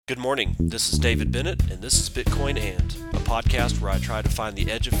Good morning. This is David Bennett, and this is Bitcoin And, a podcast where I try to find the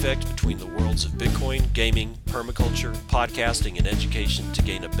edge effect between the worlds of Bitcoin, gaming, permaculture, podcasting, and education to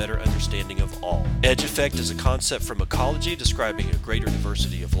gain a better understanding of all. Edge effect is a concept from ecology describing a greater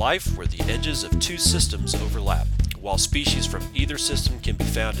diversity of life where the edges of two systems overlap. While species from either system can be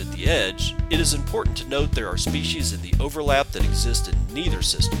found at the edge, it is important to note there are species in the overlap that exist in neither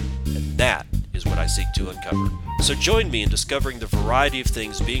system, and that is what I seek to uncover. So join me in discovering the variety of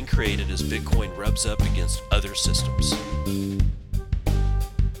things being created as Bitcoin rubs up against other systems.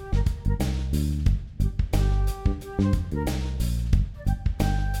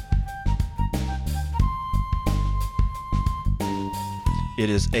 It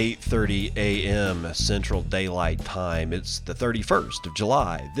is 8:30 a.m. Central Daylight Time. It's the 31st of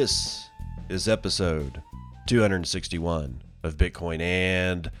July. This is episode 261 of Bitcoin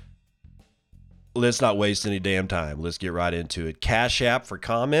And. Let's not waste any damn time. Let's get right into it. Cash App for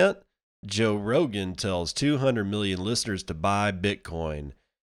comment. Joe Rogan tells 200 million listeners to buy Bitcoin.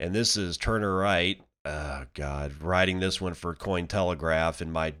 And this is Turner Wright. Oh, God. Writing this one for Cointelegraph.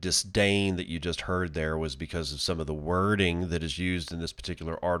 And my disdain that you just heard there was because of some of the wording that is used in this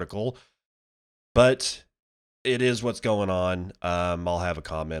particular article. But it is what's going on. I'll have a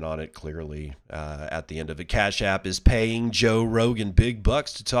comment on it clearly at the end of it. Cash App is paying Joe Rogan big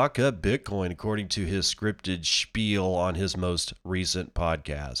bucks to talk up Bitcoin, according to his scripted spiel on his most recent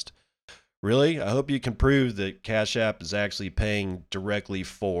podcast. Really? I hope you can prove that Cash App is actually paying directly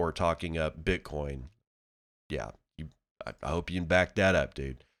for talking up Bitcoin. Yeah, I hope you can back that up,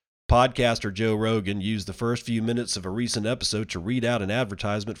 dude. Podcaster Joe Rogan used the first few minutes of a recent episode to read out an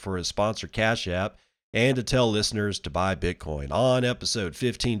advertisement for his sponsor Cash App and to tell listeners to buy Bitcoin. On episode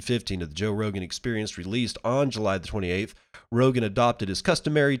 1515 of the Joe Rogan Experience, released on July the 28th, Rogan adopted his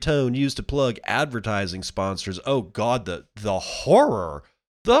customary tone used to plug advertising sponsors. Oh God, the horror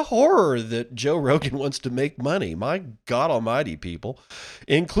that Joe Rogan wants to make money. My God almighty, people,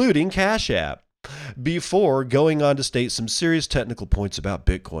 including Cash App. Before going on to state some serious technical points about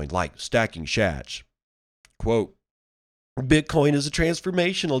Bitcoin, like stacking sats. Quote, Bitcoin is a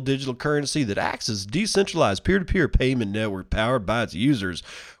transformational digital currency that acts as a decentralized peer-to-peer payment network powered by its users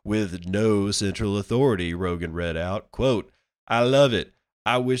with no central authority, Rogan read out. Quote, I love it.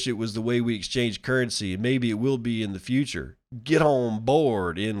 I wish it was the way we exchange currency, and maybe it will be in the future. Get on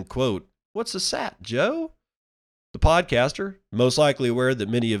board, end quote. What's a sat, Joe? The podcaster, most likely aware that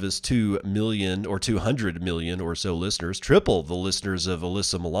many of his 2 million or 200 million or so listeners, triple the listeners of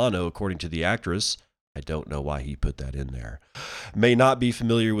Alyssa Milano, according to the actress, I don't know why he put that in there, may not be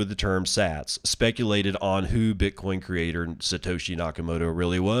familiar with the term sats, speculated on who Bitcoin creator Satoshi Nakamoto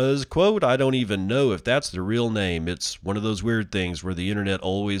really was. Quote, I don't even know if that's the real name. It's one of those weird things where the internet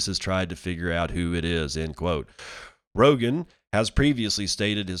always has tried to figure out who it is, end quote. Rogan has previously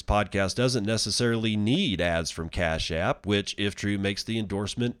stated his podcast doesn't necessarily need ads from Cash App, which, if true, makes the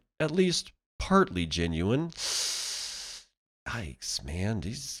endorsement at least partly genuine. Yikes, man.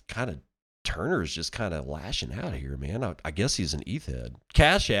 These kind of Turner's just kind of lashing out here, man. I guess he's an ETH head.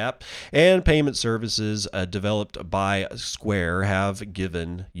 Cash App and payment services developed by Square have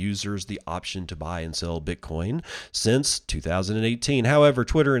given users the option to buy and sell Bitcoin since 2018. However,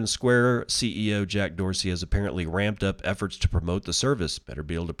 Twitter and Square CEO Jack Dorsey has apparently ramped up efforts to promote the service. Better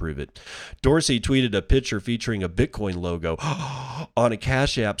be able to prove it. Dorsey tweeted a picture featuring a Bitcoin logo on a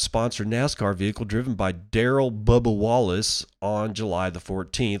Cash App sponsored NASCAR vehicle driven by Daryl Bubba Wallace on July the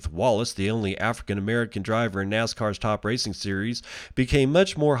 14th. Wallace, the only African-American driver in NASCAR's top racing series, became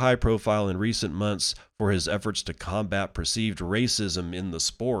much more high-profile in recent months for his efforts to combat perceived racism in the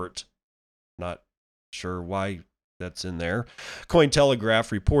sport. Not sure why that's in there.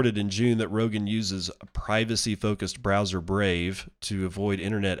 Cointelegraph reported in June that Rogan uses a privacy-focused browser Brave to avoid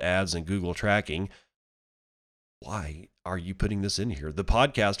internet ads and Google tracking. Why are you putting this in here? The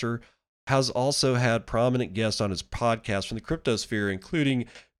podcaster has also had prominent guests on his podcast from the cryptosphere, including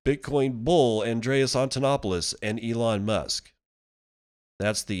Bitcoin bull Andreas Antonopoulos and Elon Musk.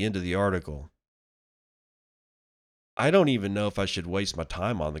 That's the end of the article. I don't even know if I should waste my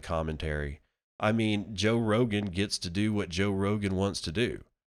time on the commentary. I mean, Joe Rogan gets to do what Joe Rogan wants to do.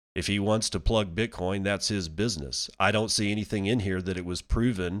 If he wants to plug Bitcoin, that's his business. I don't see anything in here that it was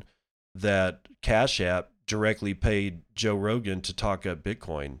proven that Cash App directly paid Joe Rogan to talk up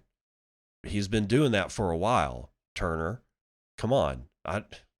Bitcoin. He's been doing that for a while, Turner. Come on.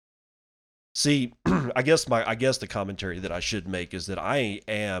 See, I guess the commentary that I should make is that I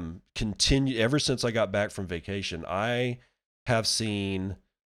am ever since I got back from vacation, I have seen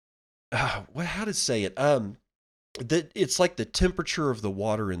how to say it? That it's like the temperature of the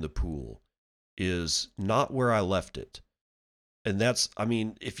water in the pool is not where I left it. And that's, I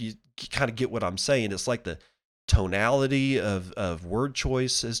mean, if you kind of get what I'm saying, it's like the tonality of word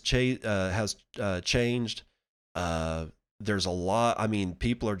choice has changed. There's a lot. I mean,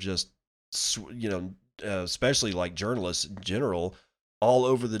 people are just, especially like journalists in general, all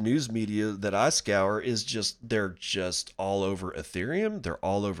over the news media that I scour is just, they're just all over Ethereum. They're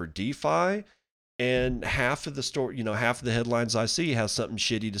all over DeFi. And half of the story, half of the headlines I see has something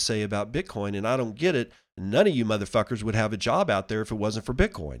shitty to say about Bitcoin. And I don't get it. None of you motherfuckers would have a job out there if it wasn't for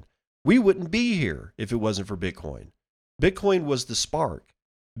Bitcoin. We wouldn't be here if it wasn't for Bitcoin. Bitcoin was the spark.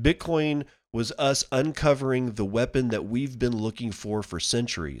 Bitcoin was us uncovering the weapon that we've been looking for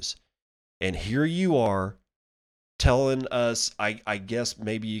centuries. And here you are telling us, I guess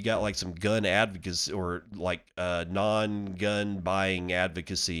maybe you got like some gun advocacy or like non-gun buying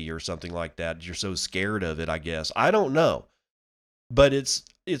advocacy or something like that. You're so scared of it, I guess. I don't know. But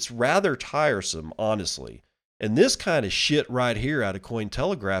it's rather tiresome, honestly. And this kind of shit right here out of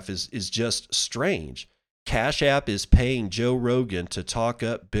Cointelegraph is just strange. Cash App is paying Joe Rogan to talk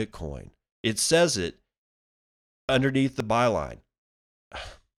up Bitcoin. It says it underneath the byline.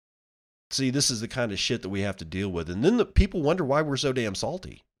 See, this is the kind of shit that we have to deal with. And then the people wonder why we're so damn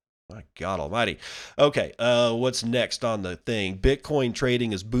salty. My God almighty. Okay, what's next on the thing? Bitcoin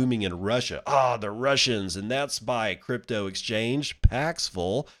trading is booming in Russia. The Russians, and that's by crypto exchange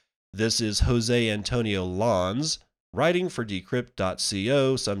Paxful. This is Jose Antonio Lanz writing for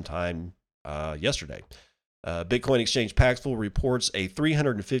Decrypt.co sometime yesterday. Bitcoin exchange Paxful reports a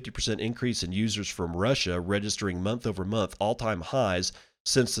 350% increase in users from Russia registering month over month all-time highs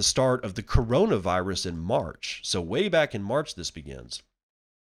since the start of the coronavirus in March. So way back in March, this begins.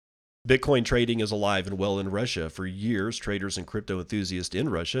 Bitcoin trading is alive and well in Russia. For years, traders and crypto enthusiasts in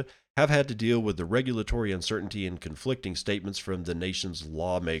Russia have had to deal with the regulatory uncertainty and conflicting statements from the nation's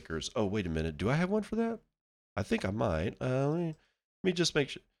lawmakers. Oh, wait a minute. Do I have one for that? I think I might. Let me just make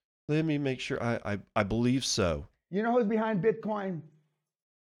sure. Let me make sure. I believe so. You know who's behind Bitcoin?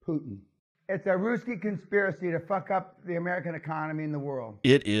 Putin. It's a Ruski conspiracy to fuck up the American economy and the world.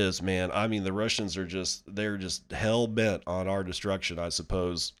 It is, man. I mean, the Russians are they're just hell bent on our destruction, I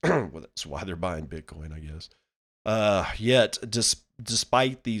suppose. Well, that's why they're buying Bitcoin, I guess. Yet,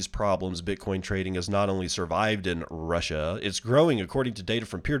 despite these problems, Bitcoin trading has not only survived in Russia, it's growing according to data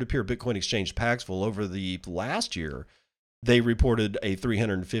from peer-to-peer Bitcoin exchange Paxful over the last year. They reported a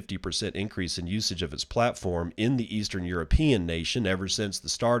 350% increase in usage of its platform in the Eastern European nation. Ever since the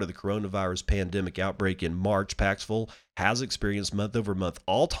start of the coronavirus pandemic outbreak in March, Paxful has experienced month-over-month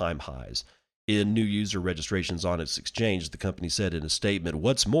all-time highs in new user registrations on its exchange, the company said in a statement.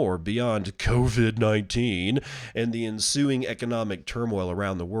 What's more, beyond COVID-19 and the ensuing economic turmoil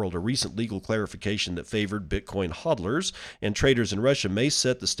around the world, a recent legal clarification that favored Bitcoin hodlers and traders in Russia may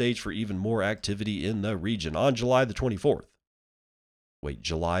set the stage for even more activity in the region. On July the 24th,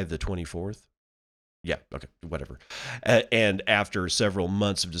 July the 24th? Yeah, okay, whatever. And after several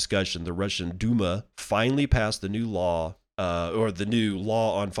months of discussion, the Russian Duma finally passed the new law, the new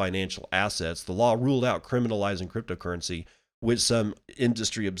law on financial assets. The law ruled out criminalizing cryptocurrency, which some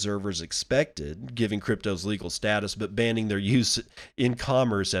industry observers expected, giving cryptos legal status, but banning their use in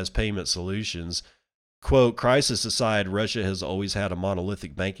commerce as payment solutions. Quote, crisis aside, Russia has always had a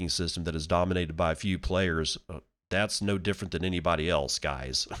monolithic banking system that is dominated by a few players. That's no different than anybody else,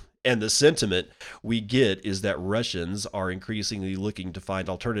 guys. And the sentiment we get is that Russians are increasingly looking to find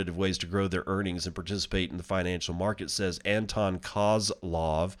alternative ways to grow their earnings and participate in the financial market, says Anton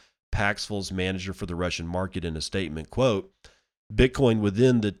Kozlov, Paxful's manager for the Russian market, in a statement. Quote, Bitcoin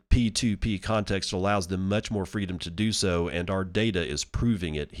within the P2P context allows them much more freedom to do so, and our data is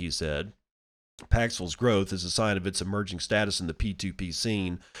proving it, he said. Paxful's growth is a sign of its emerging status in the P2P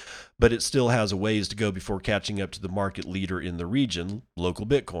scene, but it still has a ways to go before catching up to the market leader in the region, Local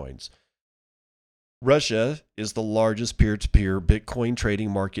Bitcoins. Russia is the largest peer-to-peer Bitcoin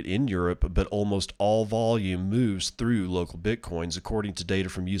trading market in Europe, but almost all volume moves through Local Bitcoins, according to data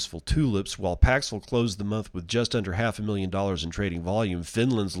from Useful Tulips. While Paxful closed the month with just under $500,000 in trading volume,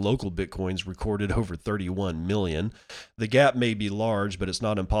 Finland's Local Bitcoins recorded over 31 million. The gap may be large, but it's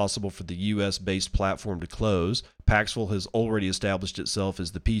not impossible for the U.S.-based platform to close. Paxful has already established itself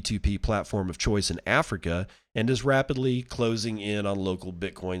as the P2P platform of choice in Africa and is rapidly closing in on Local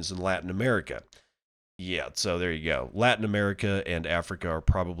Bitcoins in Latin America. Yeah, so there you go. Latin America and Africa are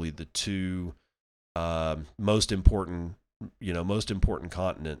probably the two most important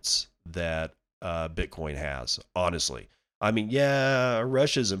continents that Bitcoin has, honestly. I mean, yeah,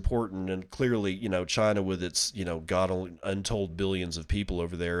 Russia's important, and clearly, China with its, God untold billions of people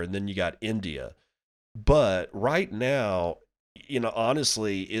over there, and then you got India. But right now,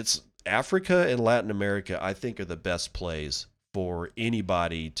 honestly, it's Africa and Latin America, I think, are the best plays for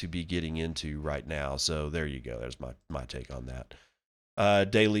anybody to be getting into right now. So there you go. There's my take on that.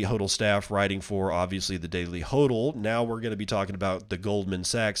 Daily HODL staff writing for, obviously, the Daily HODL. Now we're going to be talking about the Goldman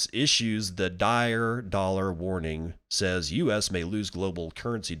Sachs issues. The dire dollar warning says U.S. may lose global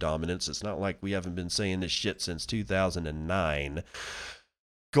currency dominance. It's not like we haven't been saying this shit since 2009.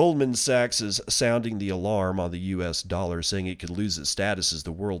 Goldman Sachs is sounding the alarm on the U.S. dollar, saying it could lose its status as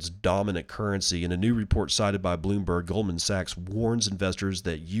the world's dominant currency. In a new report cited by Bloomberg, Goldman Sachs warns investors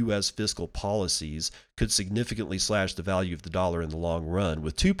that U.S. fiscal policies could significantly slash the value of the dollar in the long run.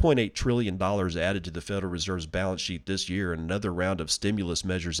 With $2.8 trillion added to the Federal Reserve's balance sheet this year and another round of stimulus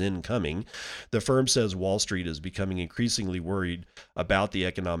measures incoming, the firm says Wall Street is becoming increasingly worried about the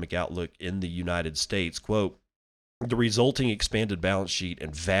economic outlook in the United States. Quote, the resulting expanded balance sheet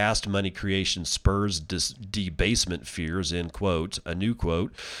and vast money creation spurs debasement fears, end quote, a new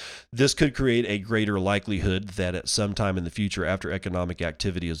quote. This could create a greater likelihood that at some time in the future, after economic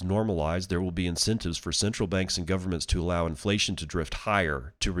activity is normalized, there will be incentives for central banks and governments to allow inflation to drift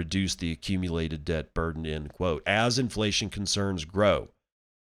higher to reduce the accumulated debt burden, end quote. As inflation concerns grow,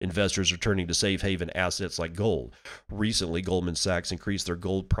 investors are turning to safe haven assets like gold. Recently, Goldman Sachs increased their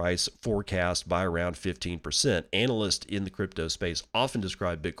gold price forecast by around 15%. Analysts in the crypto space often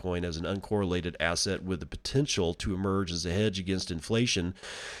describe Bitcoin as an uncorrelated asset with the potential to emerge as a hedge against inflation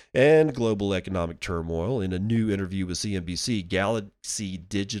and global economic turmoil. In a new interview with CNBC, Galaxy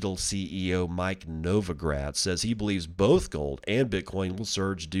Digital CEO Mike Novogratz says he believes both gold and Bitcoin will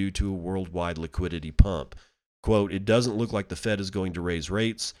surge due to a worldwide liquidity pump. Quote, it doesn't look like the Fed is going to raise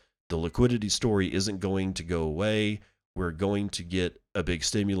rates. The liquidity story isn't going to go away. We're going to get a big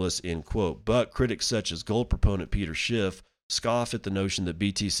stimulus, end quote. But critics such as gold proponent Peter Schiff scoff at the notion that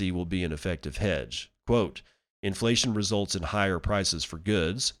BTC will be an effective hedge. Quote, inflation results in higher prices for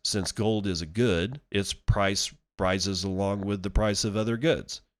goods. Since gold is a good, its price rises along with the price of other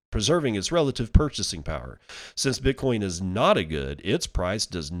goods, preserving its relative purchasing power. Since Bitcoin is not a good, its price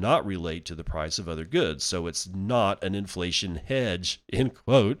does not relate to the price of other goods, so it's not an inflation hedge, end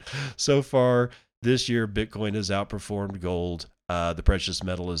quote. So far this year, Bitcoin has outperformed gold. The precious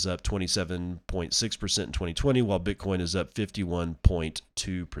metal is up 27.6% in 2020, while Bitcoin is up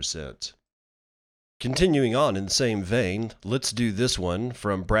 51.2%. Continuing on in the same vein, let's do this one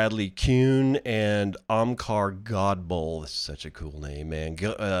from Bradley Kuhn and Omkar Godbol. This is such a cool name, man.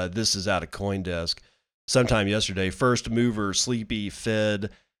 This is out of CoinDesk. Sometime yesterday, first mover sleepy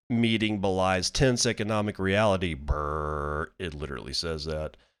Fed meeting belies tense economic reality. Brrr, it literally says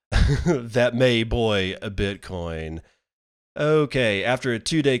that. That may buoy a Bitcoin. Okay, after a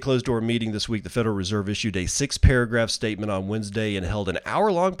 2-day closed-door meeting this week, the Federal Reserve issued a 6-paragraph statement on Wednesday and held an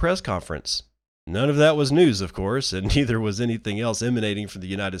hour-long press conference. None of that was news, of course, and neither was anything else emanating from the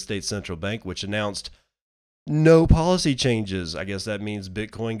United States Central Bank, which announced no policy changes. I guess that means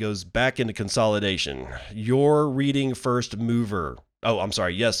Bitcoin goes back into consolidation. You're reading First Mover. Oh, I'm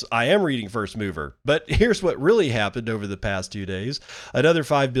sorry. Yes, I am reading First Mover. But here's what really happened over the past 2 days. Another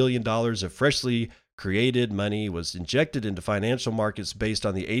 $5 billion of freshly created money was injected into financial markets based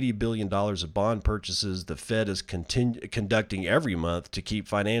on the $80 billion of bond purchases the Fed is conducting every month to keep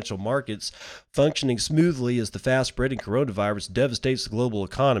financial markets functioning smoothly as the fast-spreading coronavirus devastates the global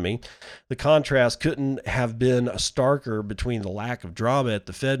economy. The contrast couldn't have been starker between the lack of drama at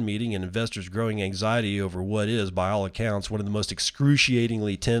the Fed meeting and investors' growing anxiety over what is, by all accounts, one of the most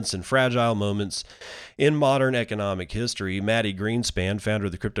excruciatingly tense and fragile moments in modern economic history. Matty Greenspan, founder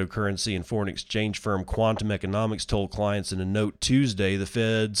of the cryptocurrency and foreign exchange firm Quantum Economics, told clients in a note Tuesday the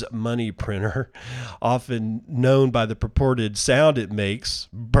Fed's money printer, often known by the purported sound it makes,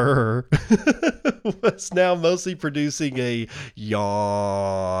 brr, was now mostly producing a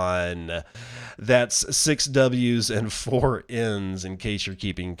yawn. That's 6 W's and 4 N's in case you're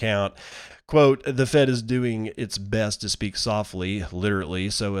keeping count. Quote, the Fed is doing its best to speak softly, literally,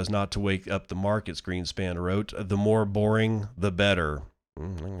 so as not to wake up the markets, Greenspan wrote. The more boring, the better. I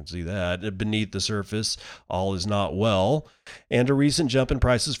can see that. Beneath the surface, all is not well. And a recent jump in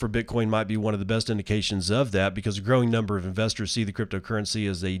prices for Bitcoin might be one of the best indications of that, because a growing number of investors see the cryptocurrency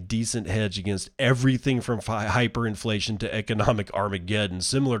as a decent hedge against everything from hyperinflation to economic Armageddon,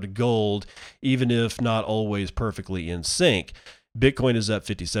 similar to gold, even if not always perfectly in sync. Bitcoin is up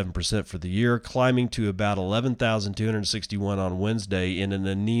 57% for the year, climbing to about 11,261 on Wednesday in an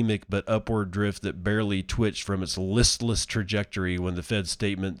anemic but upward drift that barely twitched from its listless trajectory when the Fed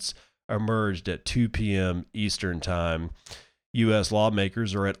statements emerged at 2 p.m. Eastern Time. U.S.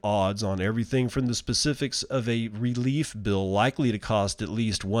 lawmakers are at odds on everything from the specifics of a relief bill likely to cost at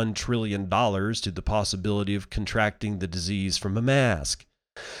least $1 trillion to the possibility of contracting the disease from a mask.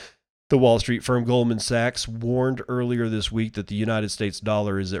 The Wall Street firm Goldman Sachs warned earlier this week that the United States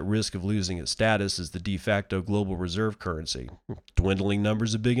dollar is at risk of losing its status as the de facto global reserve currency. Dwindling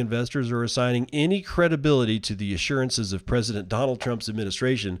numbers of big investors are assigning any credibility to the assurances of President Donald Trump's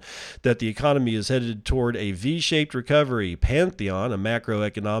administration that the economy is headed toward a V-shaped recovery. Pantheon, a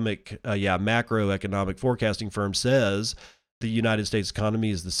macroeconomic forecasting firm, says the United States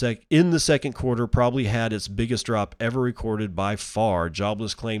economy is in the second quarter probably had its biggest drop ever recorded by far.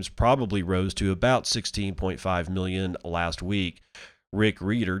 Jobless claims probably rose to about 16.5 million last week. Rick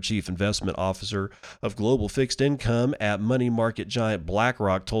Reeder, chief investment officer of global fixed income at money market giant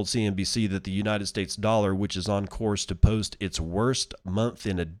BlackRock, told CNBC that the United States dollar, which is on course to post its worst month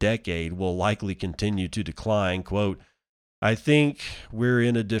in a decade, will likely continue to decline. Quote, "I think we're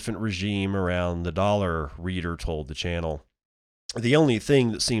in a different regime around the dollar," Reeder told the channel. The only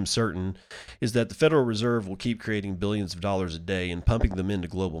thing that seems certain is that the Federal Reserve will keep creating billions of dollars a day and pumping them into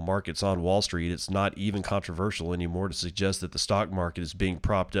global markets on Wall Street. It's not even controversial anymore to suggest that the stock market is being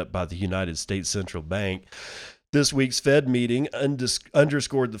propped up by the United States Central Bank. This week's Fed meeting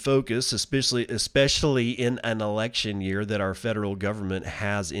underscored the focus, especially in an election year, that our federal government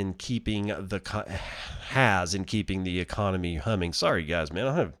has in keeping the economy humming. Sorry, guys,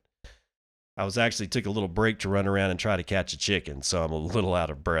 man. I took a little break to run around and try to catch a chicken, so I'm a little out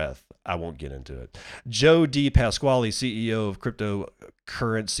of breath. I won't get into it. Joe DePasquale, CEO of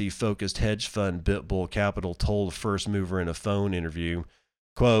cryptocurrency-focused hedge fund BitBull Capital, told First Mover in a phone interview,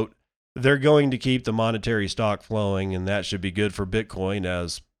 quote, "They're going to keep the monetary stock flowing, and that should be good for Bitcoin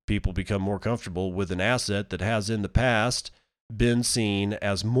as people become more comfortable with an asset that has in the past been seen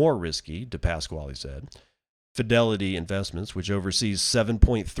as more risky," DePasquale said. Fidelity Investments, which oversees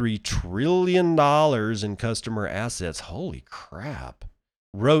 $7.3 trillion in customer assets, holy crap,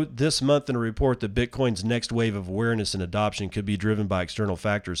 wrote this month in a report that Bitcoin's next wave of awareness and adoption could be driven by external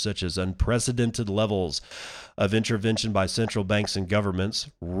factors such as unprecedented levels of intervention by central banks and governments,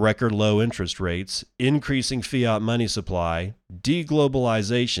 record low interest rates, increasing fiat money supply,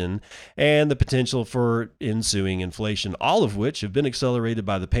 deglobalization, and the potential for ensuing inflation, all of which have been accelerated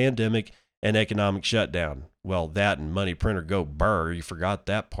by the pandemic and economic shutdown. Well, that and money printer go burr. You forgot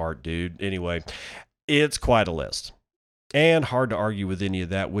that part, dude. Anyway, it's quite a list. And hard to argue with any of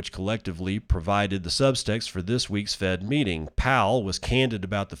that, which collectively provided the subtext for this week's Fed meeting. Powell was candid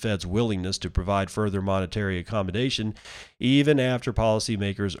about the Fed's willingness to provide further monetary accommodation, even after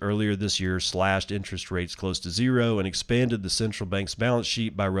policymakers earlier this year slashed interest rates close to zero and expanded the central bank's balance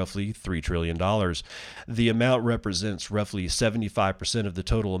sheet by roughly $3 trillion. The amount represents roughly 75% of the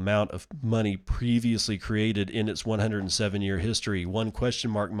total amount of money previously created in its 107-year history. One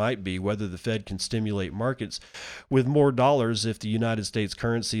question mark might be whether the Fed can stimulate markets with more dollars if the United States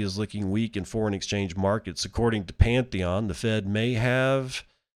currency is looking weak in foreign exchange markets. According to Pantheon, the Fed may have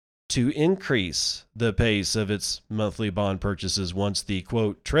to increase the pace of its monthly bond purchases once the,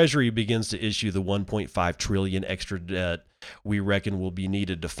 quote, Treasury begins to issue the $1.5 trillion extra debt we reckon will be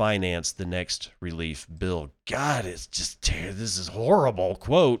needed to finance the next relief bill. God, it's just, this is horrible.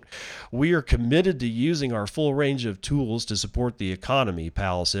 Quote, "We are committed to using our full range of tools to support the economy,"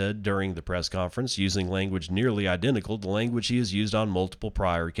 Powell said during the press conference, using language nearly identical to language he has used on multiple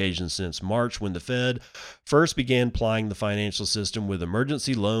prior occasions since March, when the Fed first began plying the financial system with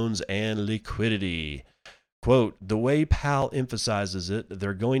emergency loans and liquidity. Quote, "The way Powell emphasizes it,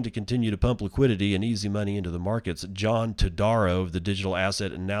 they're going to continue to pump liquidity and easy money into the markets," John Todaro of the digital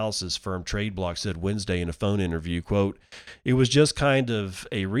asset analysis firm TradeBlock said Wednesday in a phone interview. Quote, "It was just kind of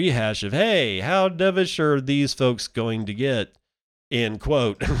a rehash of, hey, how dovish are these folks going to get?" End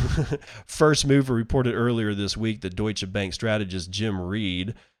quote. First Mover reported earlier this week that Deutsche Bank strategist Jim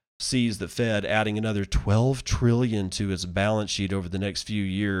Reed sees the Fed adding another $12 trillion to its balance sheet over the next few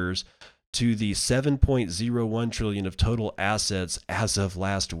years, to the $7.01 trillion of total assets as of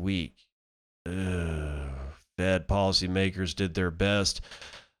last week. Fed policymakers did their best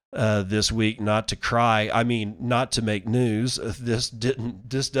this week not to cry. I mean, not to make news. This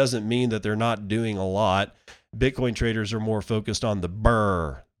doesn't mean that they're not doing a lot. Bitcoin traders are more focused on the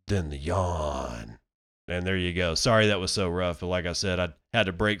burr than the yawn. And there you go. Sorry that was so rough, but like I said, I had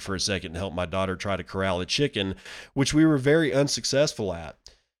to break for a second to help my daughter try to corral a chicken, which we were very unsuccessful at.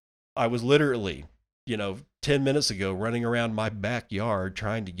 I was literally, 10 minutes ago running around my backyard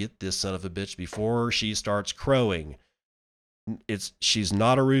trying to get this son of a bitch before she starts crowing. She's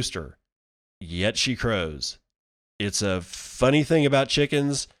not a rooster, yet she crows. It's a funny thing about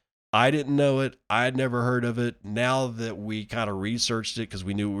chickens. I didn't know it. I'd never heard of it. Now that we kind of researched it because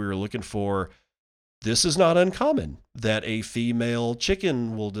we knew what we were looking for, this is not uncommon that a female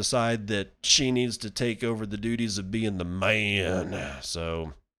chicken will decide that she needs to take over the duties of being the man.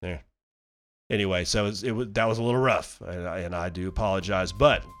 So, Anyway, so that was a little rough, and I do apologize.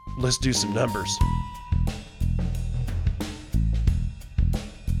 But let's do some numbers.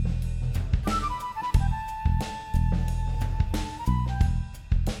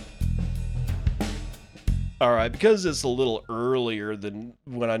 All right, because it's a little earlier than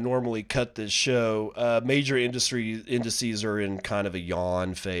when I normally cut this show, major industry indices are in kind of a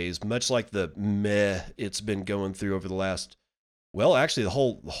yawn phase, much like the meh it's been going through over the last, well, actually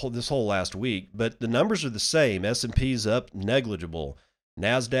this whole last week. But the numbers are the same. S&P's up negligible,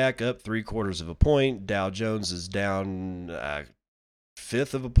 Nasdaq up 0.75 of a point, Dow Jones is down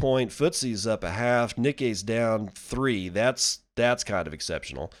 1/5 of a point, FTSE's up 0.5, Nikkei's down 3. That's kind of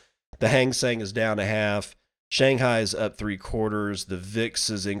exceptional. The Hang Seng is down 0.5. Shanghai is up 0.75. The VIX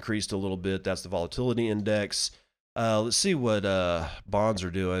has increased a little bit. That's the volatility index. Let's see what bonds are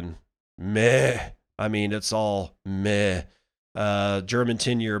doing. Meh. I mean, it's all meh. German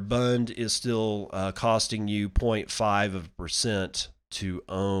 10-year Bund is still costing you 0.5% to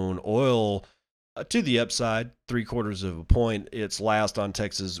own. Oil to the upside, 0.75 of a point. Its last on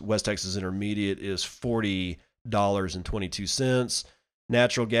West Texas Intermediate is $40.22.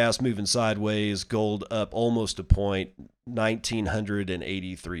 Natural gas moving sideways, gold up almost a point,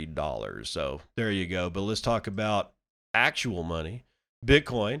 $1,983. So there you go. But let's talk about actual money.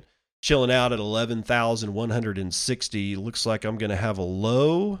 Bitcoin chilling out at 11,160. Looks like I'm going to have a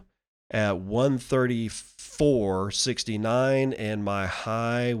low at 134.69, and my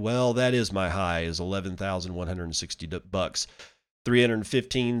high, well, that is my high, is $11,160.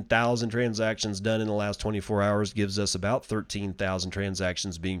 315,000 transactions done in the last 24 hours gives us about 13,000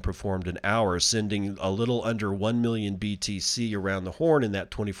 transactions being performed an hour, sending a little under 1 million BTC around the horn in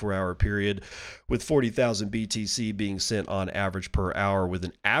that 24-hour period, with 40,000 BTC being sent on average per hour, with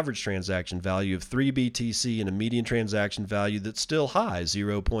an average transaction value of 3 BTC and a median transaction value that's still high,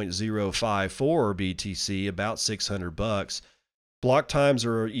 0.054 BTC, about $600. Block times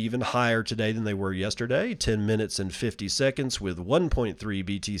are even higher today than they were yesterday, 10 minutes and 50 seconds, with 1.3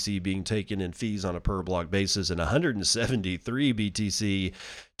 BTC being taken in fees on a per block basis and 173 BTC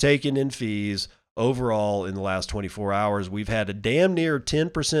taken in fees overall in the last 24 hours. We've had a damn near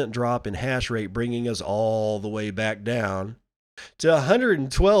 10% drop in hash rate, bringing us all the way back down to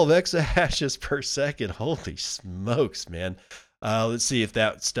 112 exahashes per second. Holy smokes, man. Let's see if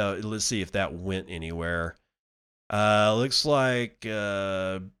that went anywhere. Looks like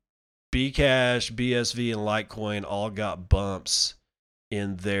Bcash, BSV, and Litecoin all got bumps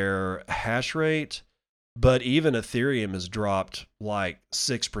in their hash rate, but even Ethereum has dropped like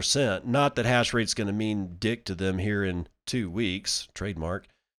 6%. Not that hash rate's going to mean dick to them here in 2 weeks, trademark.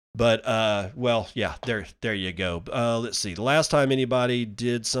 But, well, yeah, there you go. Let's see. The last time anybody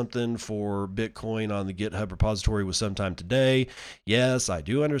did something for Bitcoin on the GitHub repository was sometime today. Yes, I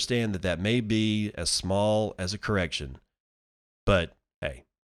do understand that may be as small as a correction. But, hey,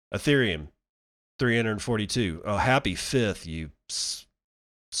 Ethereum, 342. Oh, happy 5th, you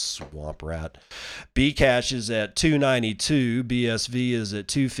swamp rat. Bcash is at 292, BSV is at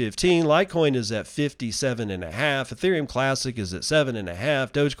 215, Litecoin is at 57.5, Ethereum Classic is at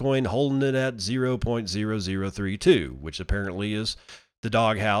 7.5, Dogecoin holding it at 0.0032, which apparently is the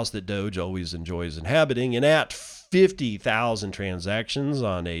doghouse that Doge always enjoys inhabiting. And at 50,000 transactions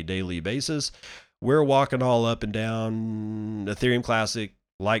on a daily basis, we're walking all up and down Ethereum Classic,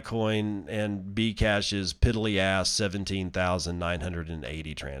 Litecoin, and Bcash's piddly ass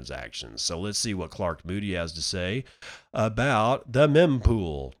 17,980 transactions. So let's see what Clark Moody has to say about the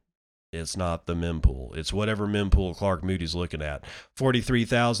mempool. It's not the mempool. It's whatever mempool Clark Moody's looking at.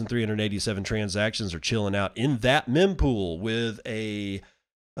 43,387 transactions are chilling out in that mempool, with a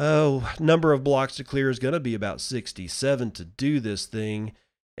number of blocks to clear is going to be about 67 to do this thing.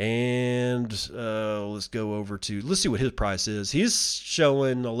 And let's see what his price is. He's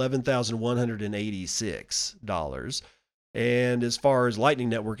showing $11,186. And as far as Lightning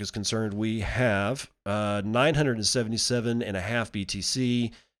Network is concerned, we have 977.5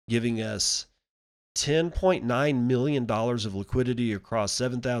 BTC, giving us $10.9 million of liquidity across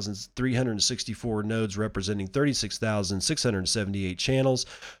 7,364 nodes, representing 36,678 channels.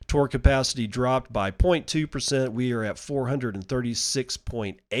 Tor capacity dropped by 0.2%. We are at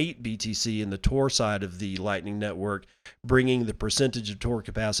 436.8 BTC in the Tor side of the Lightning Network, bringing the percentage of Tor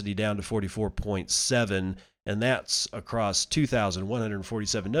capacity down to 44.7%. And that's across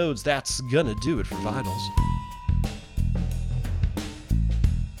 2,147 nodes. That's going to do it for Vitals.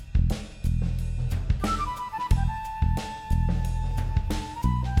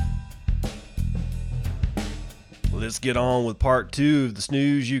 Let's get on with part 2 of the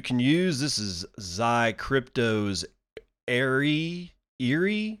snooze you can use. This is Xi Crypto's Erie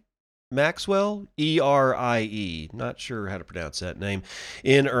Maxwell, E-R-I-E, not sure how to pronounce that name,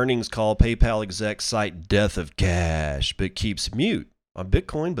 in earnings call, PayPal execs cite death of cash, but keeps mute on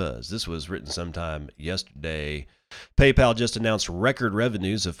Bitcoin Buzz. This was written sometime yesterday. PayPal just announced record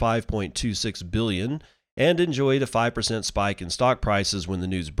revenues of $5.26 billion and enjoyed a 5% spike in stock prices when the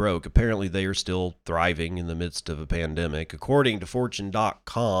news broke. Apparently, they are still thriving in the midst of a pandemic. According to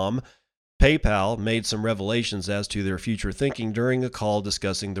Fortune.com, PayPal made some revelations as to their future thinking during a call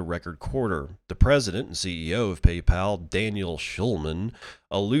discussing the record quarter. The president and CEO of PayPal, Daniel Schulman,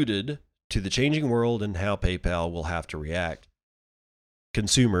 alluded to the changing world and how PayPal will have to react.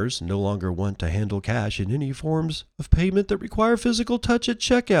 Consumers no longer want to handle cash in any forms of payment that require physical touch at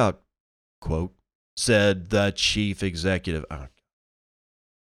checkout, quote, said the chief executive. Oh,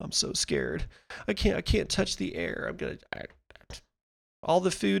 I'm so scared. I can't touch the air. All the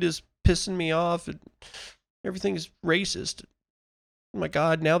food is pissing me off and everything is racist. Oh my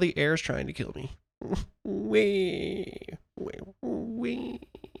God, now the air is trying to kill me. Wee.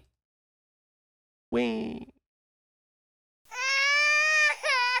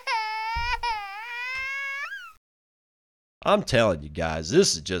 I'm telling you guys,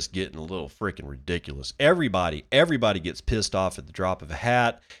 this is just getting a little freaking ridiculous. Everybody gets pissed off at the drop of a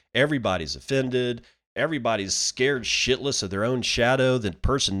hat. Everybody's offended. Everybody's scared shitless of their own shadow, the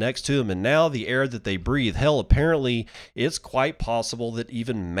person next to them, and now the air that they breathe. Hell, apparently it's quite possible that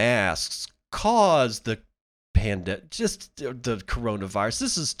even masks cause the pandemic, just the coronavirus.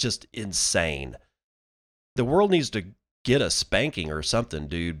 This is just insane. The world needs to get a spanking or something,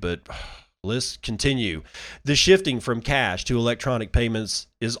 dude, but let's continue. The shifting from cash to electronic payments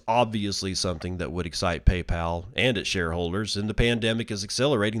is obviously something that would excite PayPal and its shareholders, and the pandemic is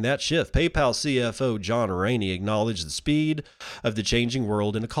accelerating that shift. PayPal CFO John Rainey acknowledged the speed of the changing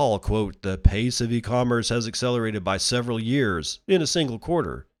world in a call, quote, "The pace of e-commerce has accelerated by several years in a single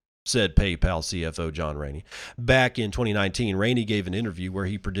quarter," said PayPal CFO John Rainey. Back in 2019, Rainey gave an interview where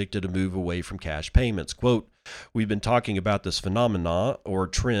he predicted a move away from cash payments. Quote, "We've been talking about this phenomena or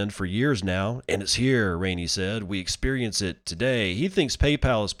trend for years now, and it's here," Rainey said. "We experience it today." He thinks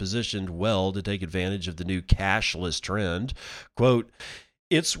PayPal is positioned well to take advantage of the new cashless trend. Quote,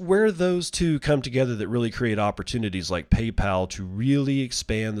 "It's where those two come together that really create opportunities like PayPal to really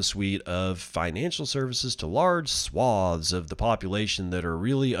expand the suite of financial services to large swaths of the population that are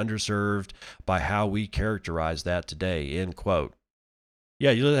really underserved by how we characterize that today," end quote.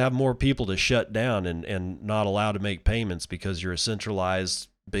 Yeah, you'll have more people to shut down and not allow to make payments because you're a centralized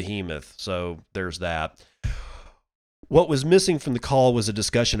behemoth. So there's that. What was missing from the call was a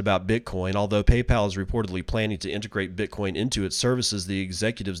discussion about Bitcoin. Although PayPal is reportedly planning to integrate Bitcoin into its services, the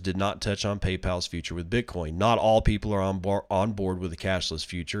executives did not touch on PayPal's future with Bitcoin. Not all people are on board with a cashless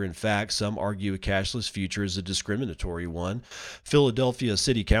future. In fact, some argue a cashless future is a discriminatory one. Philadelphia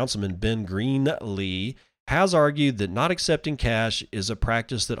City Councilman Ben Greenlee has argued that not accepting cash is a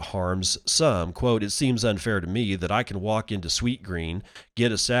practice that harms some. Quote, "It seems unfair to me that I can walk into Sweetgreen,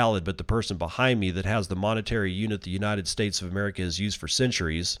 get a salad, but the person behind me that has the monetary unit the United States of America has used for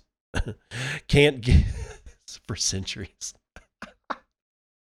centuries can't get for centuries."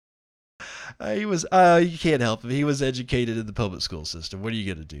 You can't help him. He was educated in the public school system. What are you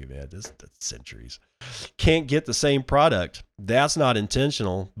going to do, man? That's centuries. Can't get the same product. That's not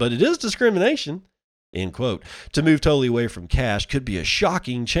intentional, but it is discrimination. End quote. To move totally away from cash could be a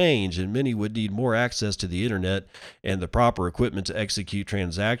shocking change, and many would need more access to the internet and the proper equipment to execute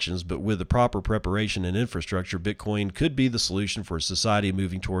transactions. But with the proper preparation and infrastructure, Bitcoin could be the solution for a society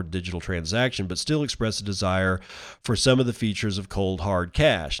moving toward digital transaction, but still express a desire for some of the features of cold, hard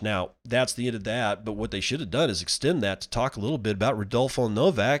cash. Now, that's the end of that, but what they should have done is extend that to talk a little bit about Rodolfo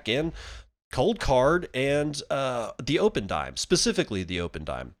Novak and Cold Card and the Open Dime, specifically the Open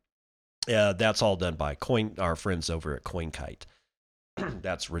Dime. That's all done by our friends over at CoinKite.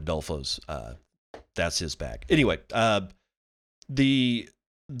 That's Rodolfo's. That's his bag. Anyway, the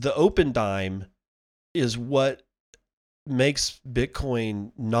Open Dime is what makes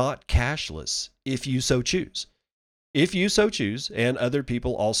Bitcoin not cashless if you so choose. If you so choose, and other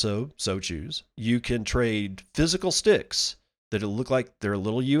people also so choose, you can trade physical sticks that look like they're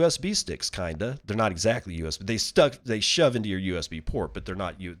little USB sticks, kinda. They're not exactly USB. They shove into your USB port, but they're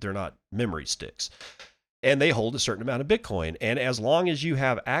not memory sticks. And they hold a certain amount of Bitcoin. And as long as you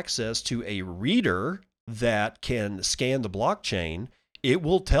have access to a reader that can scan the blockchain, it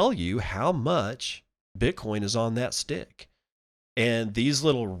will tell you how much Bitcoin is on that stick. And these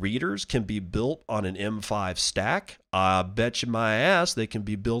little readers can be built on an M5 stack. I bet you my ass they can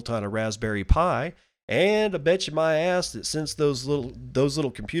be built on a Raspberry Pi. And I bet you my ass that since those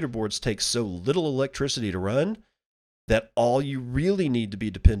little computer boards take so little electricity to run, that all you really need to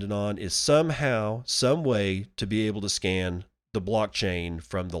be dependent on is somehow, some way to be able to scan the blockchain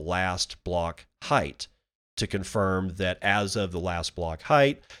from the last block height to confirm that as of the last block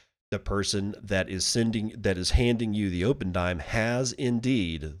height, the person that is handing you the open dime has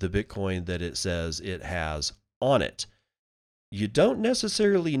indeed the Bitcoin that it says it has on it. You don't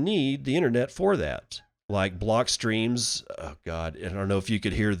necessarily need the internet for that. Like Blockstream's, oh God, I don't know if you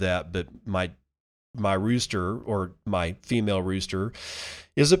could hear that, but my rooster, or my female rooster,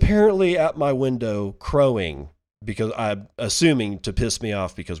 is apparently at my window crowing, because I'm assuming to piss me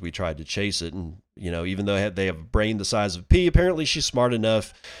off because we tried to chase it. And, even though they have a brain the size of a pea, apparently she's smart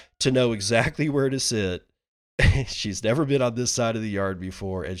enough to know exactly where to sit. She's never been on this side of the yard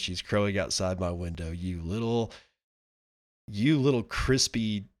before, and she's crowing outside my window. You little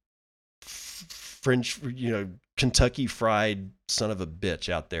crispy French, Kentucky fried son of a bitch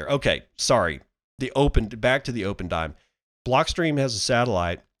out there. Okay, sorry. Back to the open dime. Blockstream has a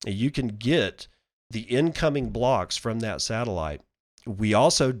satellite, and you can get the incoming blocks from that satellite. We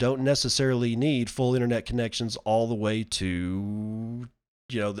also don't necessarily need full internet connections all the way to,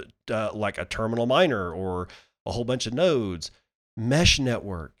 like a terminal miner or a whole bunch of nodes. Mesh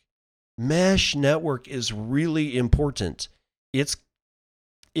network is really important. It's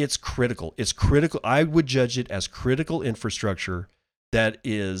critical. It's critical. I would judge it as critical infrastructure that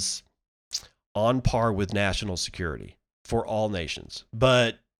is on par with national security for all nations.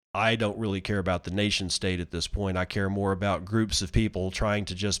 But I don't really care about the nation state at this point. I care more about groups of people trying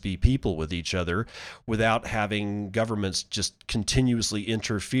to just be people with each other without having governments just continuously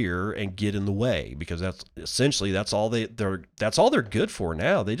interfere and get in the way, because that's all they're good for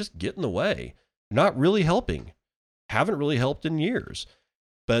now. They just get in the way, not really helping. Haven't really helped in years.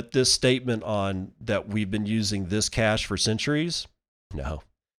 But this statement on that we've been using this cash for centuries, no.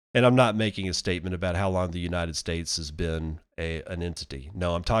 And I'm not making a statement about how long the United States has been an entity.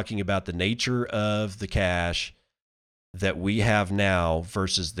 No, I'm talking about the nature of the cash that we have now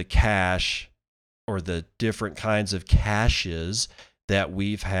versus the cash or the different kinds of caches that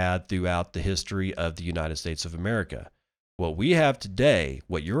we've had throughout the history of the United States of America. What we have today,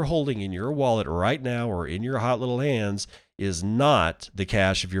 what you're holding in your wallet right now or in your hot little hands, is not the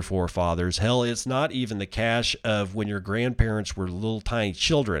cash of your forefathers. Hell, it's not even the cash of when your grandparents were little tiny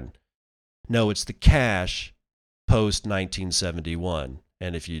children. No, it's the cash post 1971.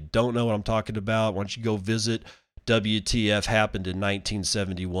 And if you don't know what I'm talking about, why don't you go visit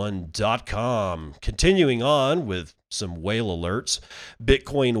WTFHappenedIn1971.com. Continuing on with some whale alerts.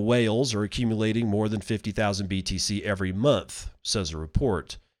 Bitcoin whales are accumulating more than 50,000 BTC every month, says a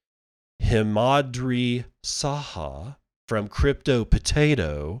report. Himadri Saha from Crypto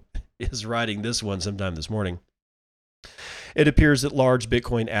Potato is writing this one sometime this morning. It appears that large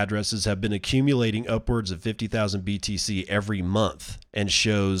Bitcoin addresses have been accumulating upwards of 50,000 BTC every month and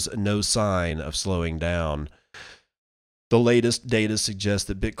shows no sign of slowing down. The latest data suggests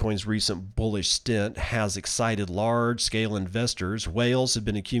that Bitcoin's recent bullish stint has excited large-scale investors. Whales have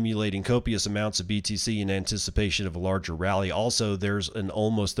been accumulating copious amounts of BTC in anticipation of a larger rally. Also, there's an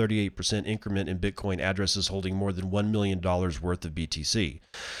almost 38% increment in Bitcoin addresses holding more than $1 million worth of BTC.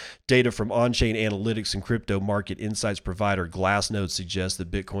 Data from on-chain analytics and crypto market insights provider Glassnode suggests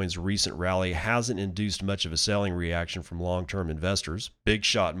that Bitcoin's recent rally hasn't induced much of a selling reaction from long-term investors. Big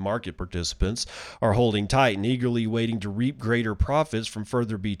shot market participants are holding tight and eagerly waiting to reap greater profits from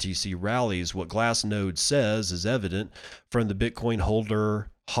further BTC rallies. What Glassnode says is evident from the Bitcoin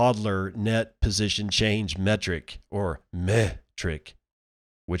hodler net position change metric, or metric,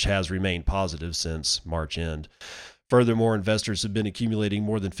 which has remained positive since March end. Furthermore, investors have been accumulating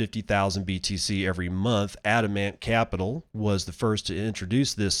more than 50,000 BTC every month. Adamant Capital was the first to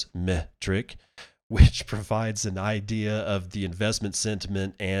introduce this metric, which provides an idea of the investment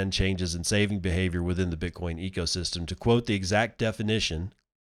sentiment and changes in saving behavior within the Bitcoin ecosystem. To quote the exact definition,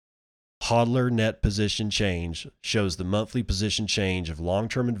 hodler net position change shows the monthly position change of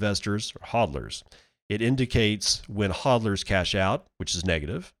long-term investors, or hodlers. It indicates when hodlers cash out, which is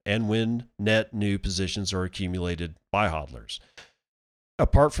negative, and when net new positions are accumulated by hodlers.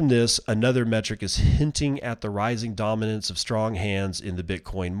 Apart from this, another metric is hinting at the rising dominance of strong hands in the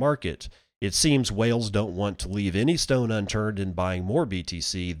Bitcoin market. It seems whales don't want to leave any stone unturned in buying more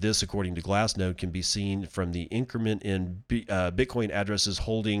BTC. This, according to Glassnode, can be seen from the increment in Bitcoin addresses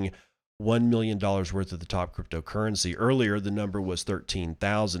holding $1 million worth of the top cryptocurrency. Earlier, the number was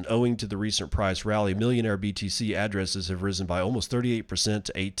 13,000. Owing to the recent price rally, millionaire BTC addresses have risen by almost 38%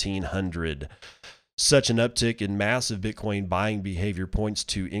 to 1,800. Such an uptick in massive Bitcoin buying behavior points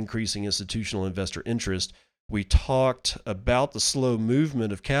to increasing institutional investor interest. We talked about the slow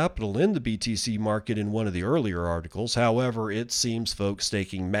movement of capital in the BTC market in one of the earlier articles. However, it seems folks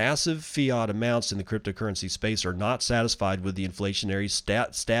staking massive fiat amounts in the cryptocurrency space are not satisfied with the inflationary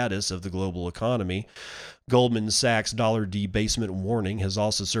status of the global economy. Goldman Sachs' dollar debasement warning has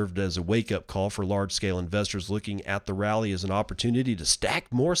also served as a wake-up call for large-scale investors looking at the rally as an opportunity to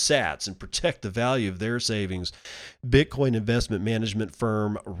stack more sats and protect the value of their savings. Bitcoin investment management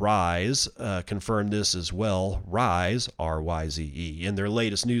firm Rise confirmed this as well. Rise, R-Y-Z-E, in their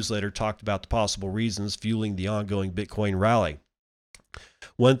latest newsletter talked about the possible reasons fueling the ongoing Bitcoin rally.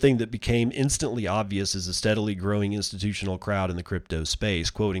 One thing that became instantly obvious is a steadily growing institutional crowd in the crypto space.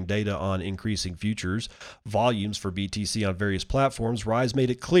 Quoting data on increasing futures volumes for BTC on various platforms, Rise made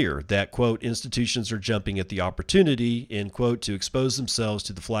it clear that, quote, institutions are jumping at the opportunity, end quote, to expose themselves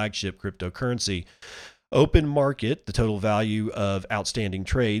to the flagship cryptocurrency. Open market, the total value of outstanding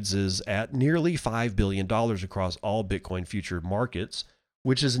trades is at nearly $5 billion across all Bitcoin future markets,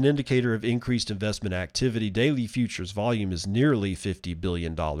 which is an indicator of increased investment activity. Daily futures volume is nearly $50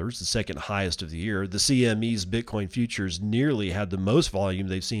 billion, the second highest of the year. The CME's Bitcoin futures nearly had the most volume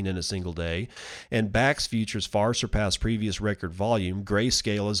they've seen in a single day, and BAX futures far surpassed previous record volume.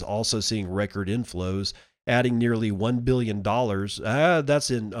 Grayscale is also seeing record inflows, adding nearly $1 billion.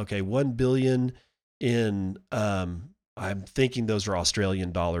 $1 billion in I'm thinking those are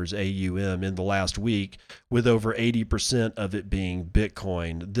Australian dollars, AUM, in the last week, with over 80% of it being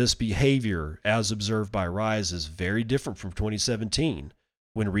Bitcoin. This behavior, as observed by Rise, is very different from 2017,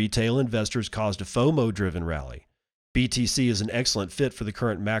 when retail investors caused a FOMO-driven rally. BTC is an excellent fit for the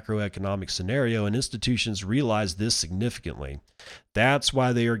current macroeconomic scenario, and institutions realize this significantly. That's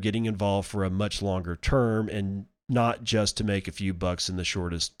why they are getting involved for a much longer term and not just to make a few bucks in the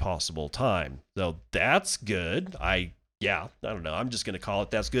shortest possible time. So that's good. I don't know. I'm just going to call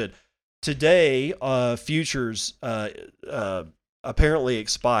it that's good. Today, futures apparently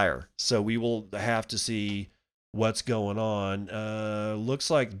expire, so we will have to see what's going on.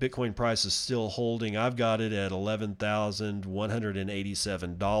 Looks like the Bitcoin price is still holding. I've got it at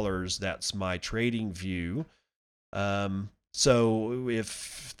 $11,187. That's my trading view. So if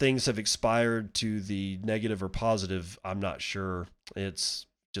things have expired to the negative or positive, I'm not sure. It's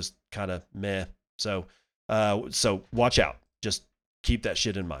just kind of meh. So watch out. Just keep that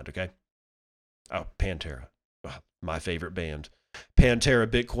shit in mind, okay? Oh, Pantera, my favorite band. Pantera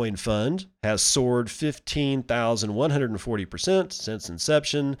Bitcoin Fund has soared 15,140% since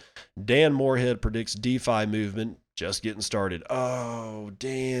inception. Dan Morehead predicts DeFi movement just getting started. Oh,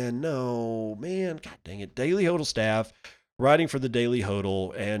 Dan, no, man, god dang it. Daily Hodl staff writing for the Daily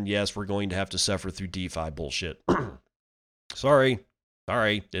Hodl, and yes, we're going to have to suffer through DeFi bullshit. Sorry,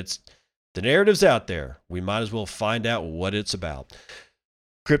 it's the narrative's out there. We might as well find out what it's about.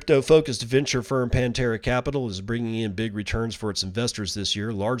 Crypto-focused venture firm Pantera Capital is bringing in big returns for its investors this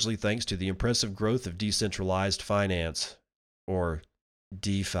year, largely thanks to the impressive growth of decentralized finance, or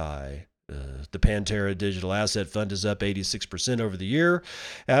DeFi. The Pantera Digital Asset Fund is up 86% over the year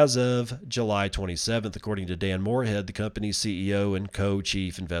as of July 27th, according to Dan Morehead, the company's CEO and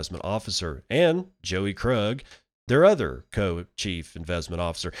co-chief investment officer, and Joey Krug, their other co-chief investment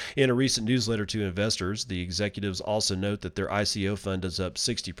officer. In a recent newsletter to investors, the executives also note that their ICO fund is up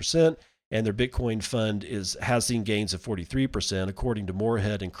 60% and their Bitcoin fund has seen gains of 43%. According to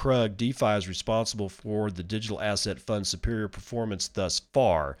Morehead and Krug, DeFi is responsible for the digital asset fund's superior performance thus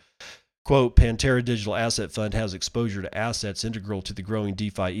far. Quote, Pantera Digital Asset Fund has exposure to assets integral to the growing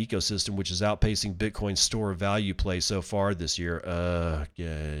DeFi ecosystem, which is outpacing Bitcoin's store of value play so far this year.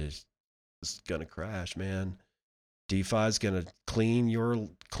 It's going to crash, man. DeFi is going to clean your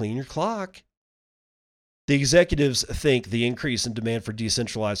clock. The executives think the increase in demand for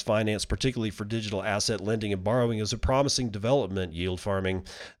decentralized finance, particularly for digital asset lending and borrowing, is a promising development, yield farming.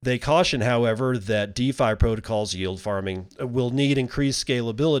 They caution, however, that DeFi protocols, yield farming, will need increased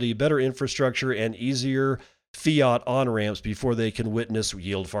scalability, better infrastructure, and easier fiat on-ramps before they can witness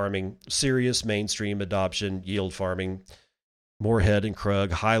yield farming, serious mainstream adoption, yield farming. Morehead and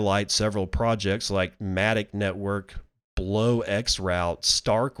Krug highlight several projects like Matic Network, Blow Xroute,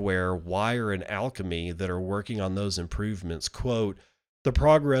 Starkware, Wire, and Alchemy that are working on those improvements. Quote, the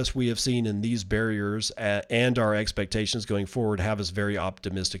progress we have seen in these barriers and our expectations going forward have us very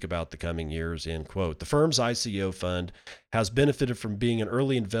optimistic about the coming years, end quote. The firm's ICO fund has benefited from being an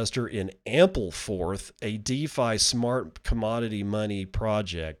early investor in Ampleforth, a DeFi smart commodity money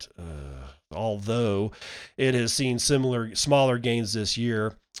project. Although it has seen smaller gains this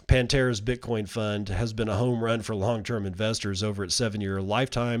year, Pantera's Bitcoin fund has been a home run for long-term investors over its 7-year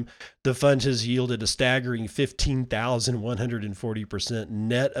lifetime. The fund has yielded a staggering 15,140%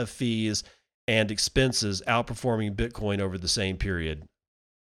 net of fees and expenses outperforming Bitcoin over the same period.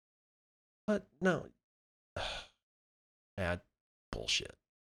 What? No. Bullshit.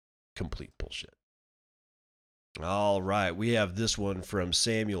 Complete bullshit. All right, we have this one from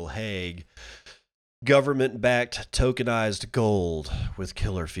Samuel Hague. Government-backed tokenized gold with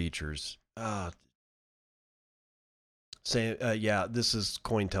killer features. Yeah, this is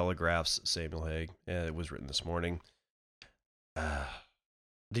Cointelegraph's Samuel Hague. It was written this morning.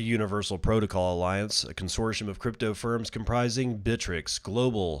 The Universal Protocol Alliance, a consortium of crypto firms comprising Bittrex,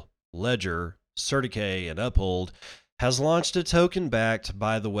 Global, Ledger, Certicay, and Uphold, has launched a token backed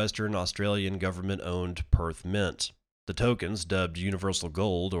by the Western Australian government-owned Perth Mint. The tokens, dubbed Universal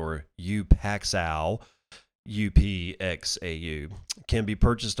Gold or UPXAU, UPXAU, can be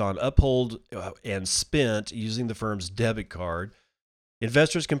purchased on Uphold and spent using the firm's debit card.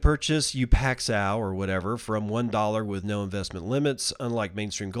 Investors can purchase UPXAU or whatever from $1 with no investment limits, unlike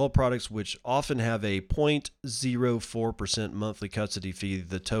mainstream gold products, which often have a 0.04% monthly custody fee.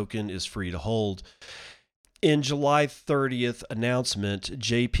 The token is free to hold. In July 30th announcement,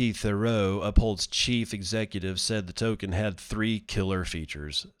 J.P. Theroux, Uphold's chief executive, said the token had 3 killer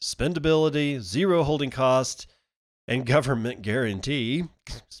features: spendability, zero holding cost, and government guarantee.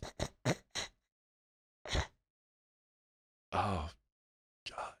 Oh,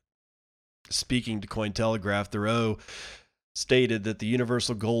 God. Speaking to Cointelegraph, Theroux stated that the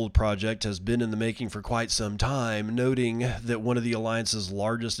Universal Gold project has been in the making for quite some time, noting that one of the alliance's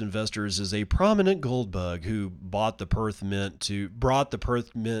largest investors is a prominent gold bug who brought the Perth Mint to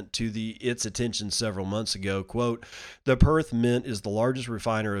its attention several months ago. Quote, "The Perth Mint is the largest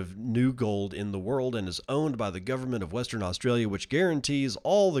refiner of new gold in the world and is owned by the government of Western Australia, which guarantees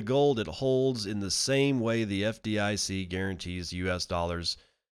all the gold it holds in the same way the FDIC guarantees US dollars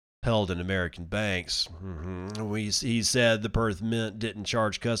held in American banks." He said the Perth Mint didn't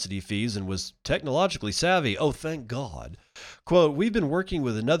charge custody fees and was technologically savvy. Oh, thank God. Quote, "We've been working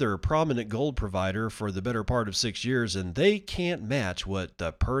with another prominent gold provider for the better part of 6 years, and they can't match what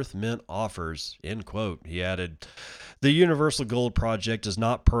the Perth Mint offers," end quote. He added, the Universal Gold project is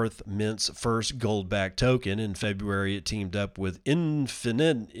not Perth Mint's first gold-backed token. In February, it teamed up with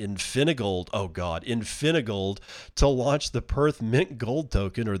Infinigold to launch the Perth Mint Gold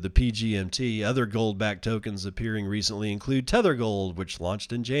token, or the PGMT. Other gold-backed tokens appearing recently include Tether Gold, which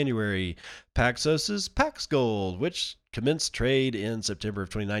launched in January, Paxos's Pax Gold, which commenced trade in September of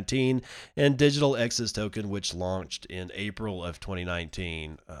 2019, and Digital X's token, which launched in April of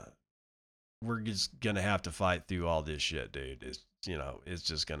 2019. We're just going to have to fight through all this shit, dude. It's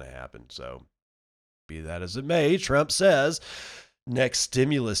just going to happen. So be that as it may, Trump says next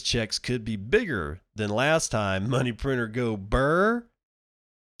stimulus checks could be bigger than last time. Money printer go burr,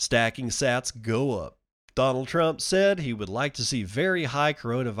 stacking sats go up. Donald Trump said he would like to see very high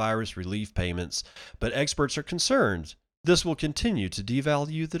coronavirus relief payments, but experts are concerned this will continue to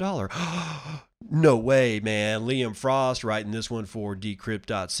devalue the dollar. No way, man. Liam Frost writing this one for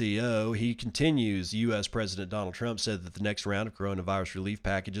Decrypt.co. He continues, U.S. President Donald Trump said that the next round of coronavirus relief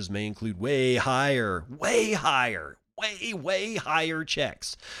packages may include way higher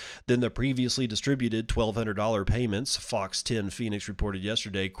checks than the previously distributed $1,200 payments. Fox 10 Phoenix reported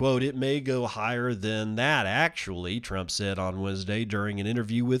yesterday, quote, "It may go higher than that, actually," Trump said on Wednesday during an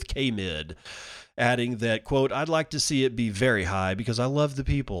interview with KMID, adding that, quote, "I'd like to see it be very high because I love the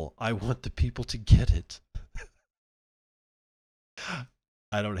people. I want the people to get it."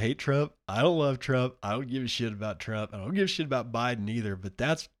 I don't hate Trump. I don't love Trump. I don't give a shit about Trump. I don't give a shit about Biden either, but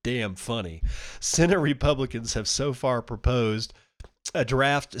that's damn funny. Senate Republicans have so far proposed a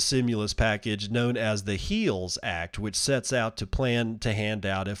draft stimulus package known as the HEALS Act, which sets out to plan to hand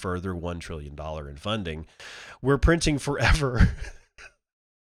out a further $1 trillion in funding. We're printing forever.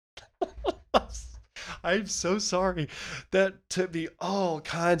 I'm so sorry. That took me all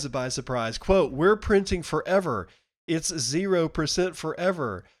kinds of by surprise. Quote, "We're printing forever. It's 0%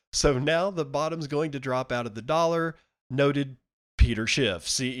 forever. So now the bottom's going to drop out of the dollar," noted Peter Schiff,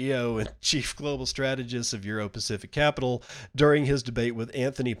 CEO and chief global strategist of Euro Pacific Capital, during his debate with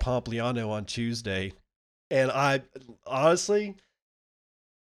Anthony Pompliano on Tuesday. And I honestly,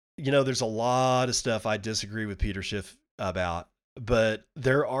 there's a lot of stuff I disagree with Peter Schiff about, but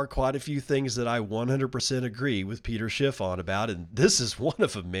there are quite a few things that I 100% agree with Peter Schiff on about, and this is one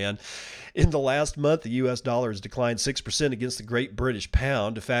of them, man. In the last month, the U.S. dollar has declined 6% against the Great British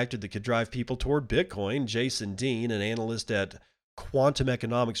Pound, a factor that could drive people toward Bitcoin. Jason Dean, an analyst at Quantum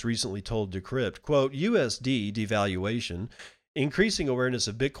Economics, recently told Decrypt, quote, "USD devaluation, increasing awareness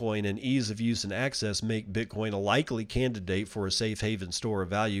of Bitcoin, and ease of use and access make Bitcoin a likely candidate for a safe haven store of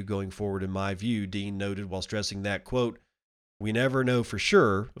value going forward, in my view," Dean noted, while stressing that, quote, We never know for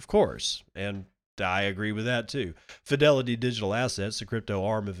sure, of course, and I agree with that too. Fidelity Digital Assets, the crypto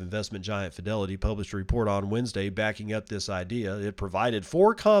arm of investment giant Fidelity, published a report on Wednesday backing up this idea. It provided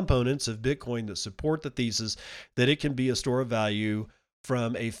 4 components of Bitcoin that support the thesis that it can be a store of value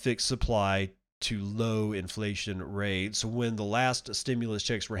from a fixed supply to low inflation rates. When the last stimulus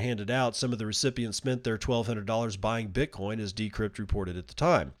checks were handed out, some of the recipients spent their $1,200 buying Bitcoin, as Decrypt reported at the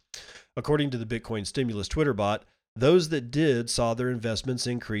time. According to the Bitcoin stimulus Twitter bot, those that did saw their investments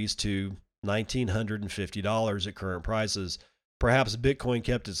increase to $1,950 at current prices. Perhaps Bitcoin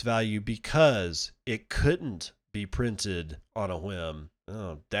kept its value because it couldn't be printed on a whim.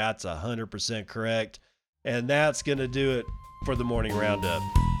 Oh, that's 100% correct. And that's going to do it for the morning roundup.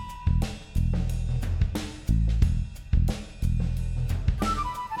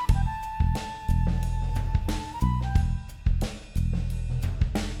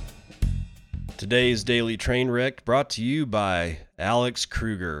 Today's Daily Train Wreck brought to you by Alex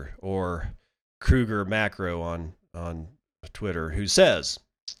Kruger, or Kruger Macro on Twitter, who says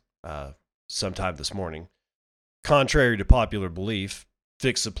sometime this morning, contrary to popular belief,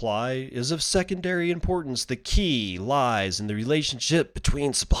 fixed supply is of secondary importance. The key lies in the relationship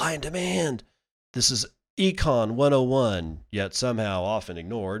between supply and demand. This is Econ 101, yet somehow often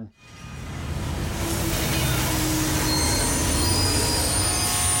ignored.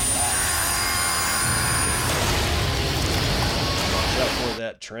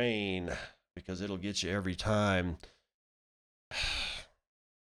 That train, because it'll get you every time.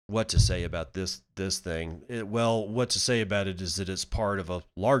 What to say about this thing? What to say about it is that it's part of a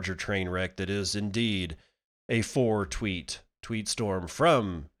larger train wreck that is indeed a 4-tweet storm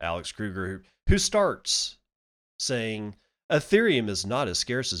from Alex Kruger, who starts saying, Ethereum is not as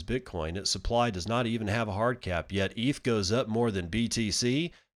scarce as Bitcoin. Its supply does not even have a hard cap, yet ETH goes up more than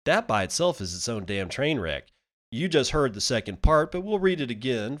BTC. That by itself is its own damn train wreck. You just heard the second part, but we'll read it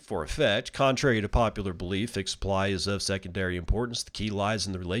again for effect. Contrary to popular belief, fixed supply is of secondary importance. The key lies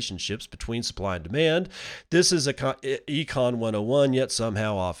in the relationships between supply and demand. This is Econ 101, yet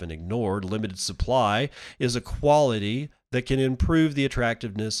somehow often ignored. Limited supply is a quality that can improve the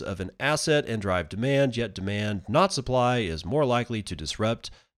attractiveness of an asset and drive demand, yet demand, not supply, is more likely to disrupt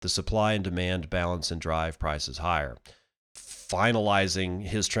the supply and demand balance and drive prices higher. Finalizing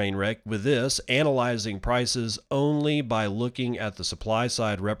his train wreck with this, analyzing prices only by looking at the supply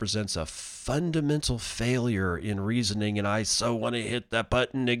side represents a fundamental failure in reasoning, and I so want to hit that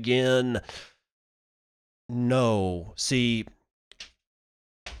button again. No,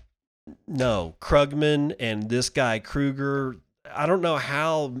 Krugman and this guy Kruger, I don't know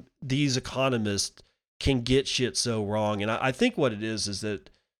how these economists can get shit so wrong, and I think what it is that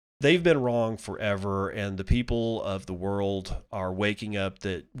they've been wrong forever, and the people of the world are waking up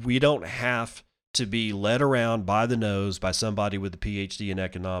that we don't have to be led around by the nose by somebody with a PhD in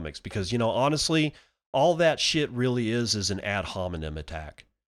economics. Because, honestly, all that shit really is an ad hominem attack.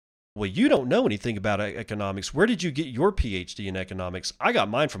 Well, you don't know anything about economics. Where did you get your PhD in economics? I got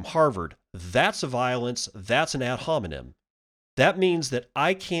mine from Harvard. That's a violence. That's an ad hominem. That means that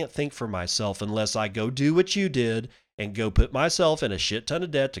I can't think for myself unless I go do what you did and go put myself in a shit ton of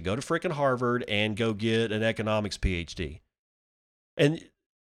debt to go to frickin' Harvard and go get an economics PhD. And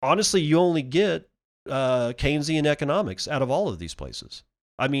honestly, you only get Keynesian economics out of all of these places.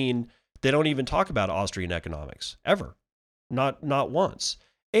 I mean, they don't even talk about Austrian economics, ever. Not once.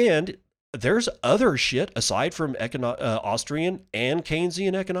 And there's other shit aside from Austrian and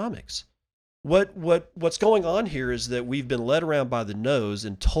Keynesian economics. What's going on here is that we've been led around by the nose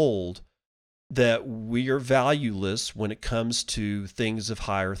and told that we are valueless when it comes to things of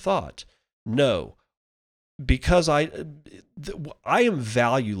higher thought. No, because I am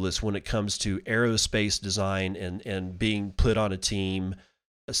valueless when it comes to aerospace design and being put on a team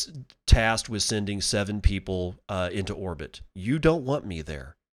tasked with sending 7 people into orbit. You don't want me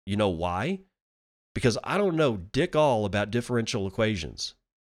there. You know why? Because I don't know dick all about differential equations.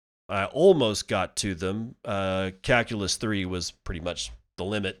 I almost got to them. Calculus 3 was pretty much the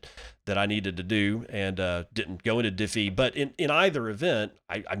limit that I needed to do, and didn't go into diffie. But in either event,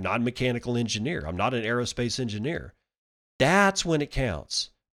 I'm not a mechanical engineer. I'm not an aerospace engineer. That's when it counts.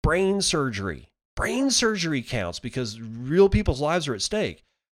 Brain surgery counts because real people's lives are at stake.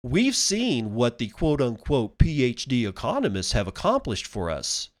 We've seen what the quote-unquote PhD economists have accomplished for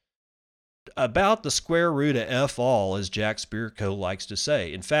us. About the square root of F all, as Jack Spirko likes to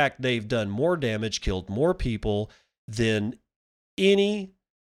say. In fact, they've done more damage, killed more people than any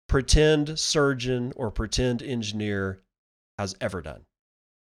pretend surgeon or pretend engineer has ever done.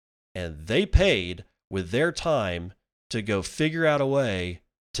 And they paid with their time to go figure out a way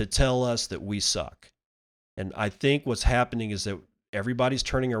to tell us that we suck. And I think what's happening is that everybody's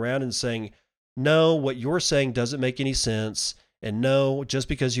turning around and saying, no, what you're saying doesn't make any sense. And no, just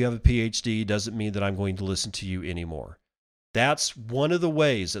because you have a PhD doesn't mean that I'm going to listen to you anymore. That's one of the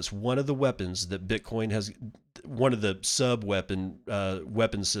ways, that's one of the weapons that Bitcoin has, one of the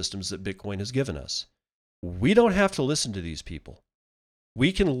weapon systems that Bitcoin has given us. We don't have to listen to these people.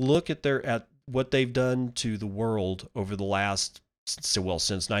 We can look at what they've done to the world over the last, since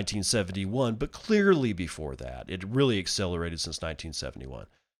 1971, but clearly before that. It really accelerated since 1971.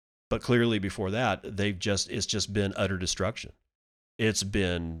 But clearly before that, it's just been utter destruction. It's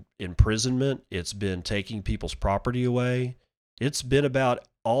been imprisonment. It's been taking people's property away. It's been about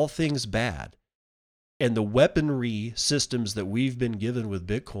all things bad. And the weaponry systems that we've been given with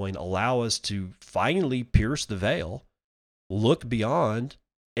Bitcoin allow us to finally pierce the veil, look beyond,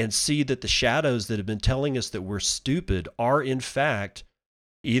 and see that the shadows that have been telling us that we're stupid are, in fact,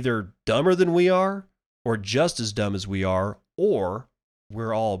 either dumber than we are, or just as dumb as we are, or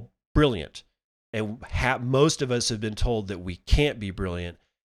we're all brilliant. And most of us have been told that we can't be brilliant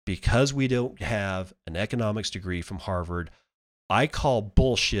because we don't have an economics degree from Harvard. I call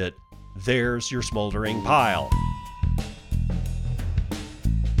bullshit. There's your smoldering pile.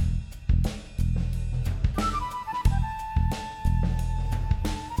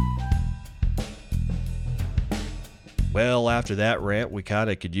 Well, after that rant, we kind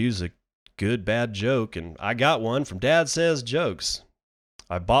of could use a good, bad joke, and I got one from Dad Says Jokes.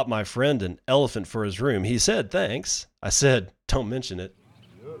 I bought my friend an elephant for his room. He said, thanks. I said, don't mention it.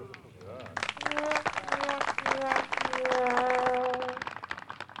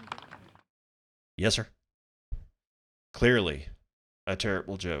 Yes, sir. Clearly a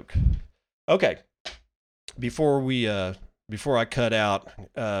terrible joke. Okay. Before I cut out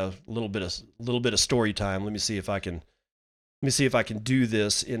a little bit of story time, let me see if I can do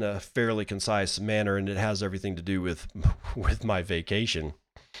this in a fairly concise manner, and it has everything to do with my vacation.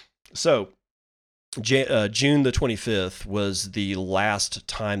 So, June the 25th was the last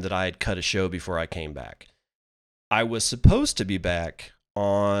time that I had cut a show before I came back. I was supposed to be back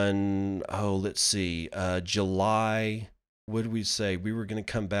on, July, what did we say? We were going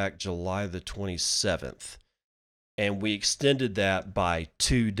to come back July the 27th. And we extended that by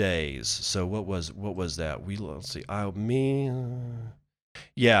 2 days. So what was that? We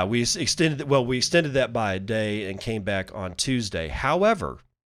extended that by a day and came back on Tuesday. However,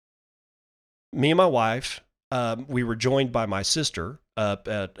 me and my wife, we were joined by my sister up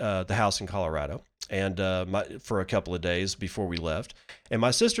at the house in Colorado, and for a couple of days before we left. And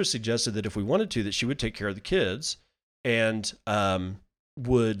my sister suggested that if we wanted to, that she would take care of the kids and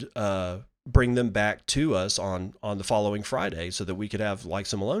would bring them back to us on the following Friday so that we could have like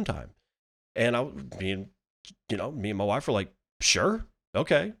some alone time. And me and my wife were like, sure,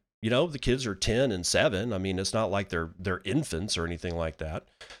 okay. The kids are 10 and 7. I mean, it's not like they're infants or anything like that.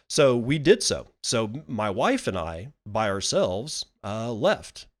 So we did so. So my wife and I, by ourselves,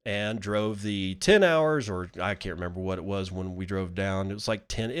 left and drove the 10 hours, or I can't remember what it was when we drove down. It was like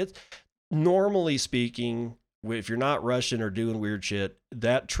 10. It's normally speaking, if you're not rushing or doing weird shit,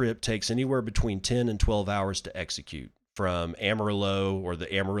 that trip takes anywhere between 10 and 12 hours to execute from Amarillo or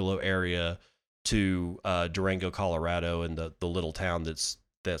the Amarillo area to Durango, Colorado, and the little town that's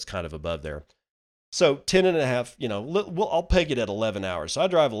kind of above there. So 10 and a half, I'll peg it at 11 hours. So I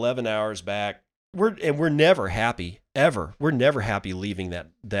drive 11 hours back. We're never happy, ever. We're never happy leaving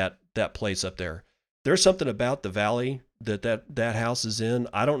that place up there. There's something about the valley that house is in.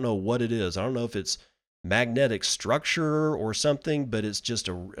 I don't know what it is. I don't know if it's magnetic structure or something, but it's just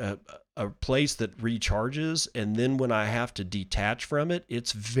a place that recharges. And then when I have to detach from it,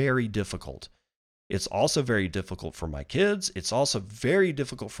 it's very difficult. It's also very difficult for my kids. It's also very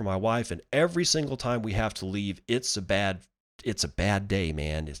difficult for my wife. And every single time we have to leave, it's a bad day,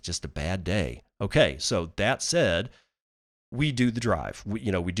 man. It's just a bad day. Okay. So that said, we do the drive. We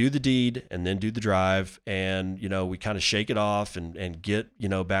do the deed and then do the drive, and, we kind of shake it off and get,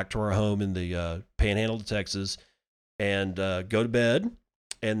 back to our home in the panhandle of Texas and go to bed,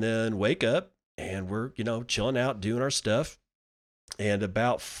 and then wake up and we're, chilling out, doing our stuff. And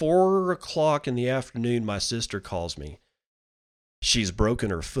about 4 o'clock in the afternoon, my sister calls me. She's broken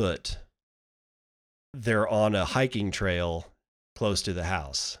her foot. They're on a hiking trail close to the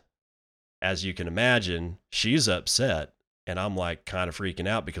house. As you can imagine, she's upset. And I'm like kind of freaking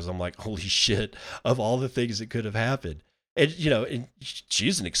out because I'm like, holy shit, of all the things that could have happened. And, and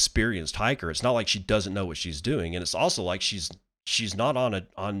she's an experienced hiker. It's not like she doesn't know what she's doing. And it's also like she's not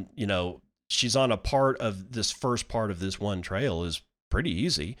she's on a part of this first part of this one trail is pretty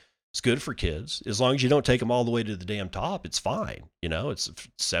easy. It's good for kids. As long as you don't take them all the way to the damn top, it's fine. You know, it's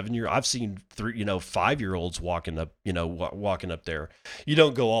 7-year. I've seen 5-year-olds walking up, walking up there. You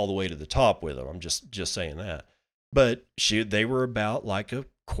don't go all the way to the top with them. I'm just saying that. But they were about like a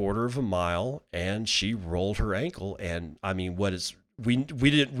quarter of a mile, and she rolled her ankle. And I mean, we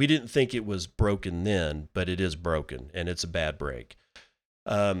didn't think it was broken then, but it is broken, and it's a bad break.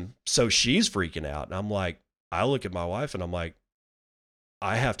 So she's freaking out, and I look at my wife, and I'm like,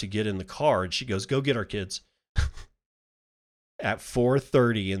 I have to get in the car. And she goes, go get our kids. At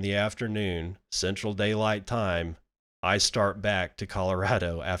 4:30 in the afternoon, Central Daylight Time, I start back to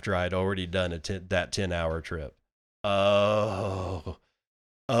Colorado after I'd already done that 10-hour trip. Oh,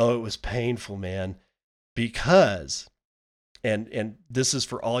 it was painful, man. Because, and this is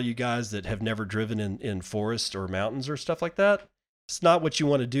for all you guys that have never driven in forests or mountains or stuff like that. It's not what you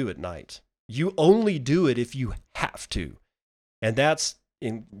want to do at night. You only do it if you have to. And that's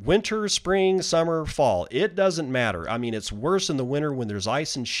in winter, spring, summer, fall. It doesn't matter. I mean, it's worse in the winter when there's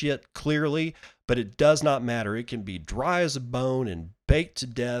ice and shit, clearly, but it does not matter. It can be dry as a bone and baked to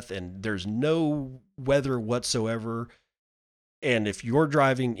death, and there's no weather whatsoever. And if you're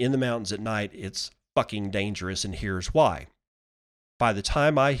driving in the mountains at night, it's fucking dangerous, and here's why. By the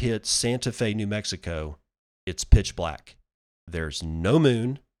time I hit Santa Fe, New Mexico, it's pitch black. There's no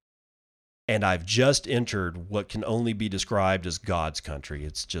moon. And I've just entered what can only be described as God's country.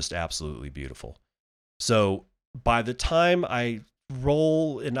 It's just absolutely beautiful. So by the time I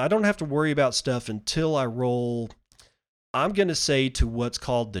roll, and I don't have to worry about stuff until I roll, I'm going to say to what's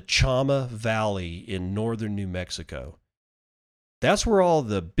called the Chama Valley in northern New Mexico. That's where all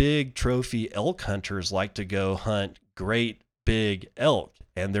the big trophy elk hunters like to go hunt great big elk.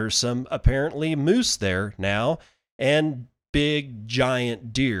 And there's some apparently moose there now, and big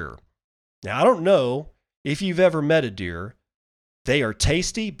giant deer. Now, I don't know if you've ever met a deer. They are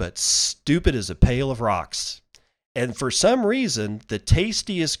tasty, but stupid as a pail of rocks. And for some reason, the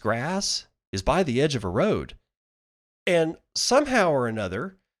tastiest grass is by the edge of a road. And somehow or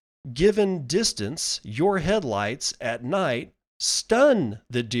another, given distance, your headlights at night stun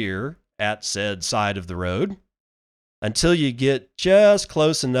the deer at said side of the road until you get just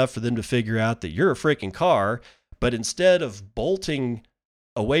close enough for them to figure out that you're a freaking car. But instead of bolting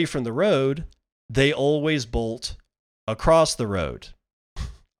away from the road, they always bolt across the road.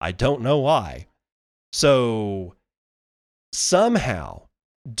 I don't know why. So somehow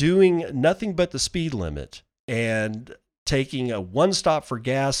doing nothing but the speed limit and taking a one stop for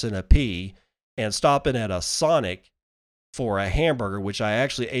gas and a pee and stopping at a Sonic for a hamburger, which I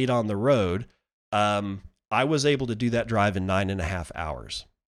actually ate on the road, I was able to do that drive in 9.5 hours.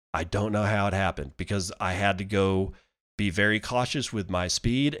 I don't know how it happened, because I had to go be very cautious with my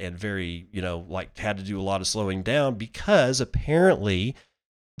speed and very, had to do a lot of slowing down, because apparently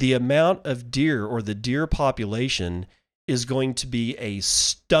the amount of deer, or the deer population, is going to be a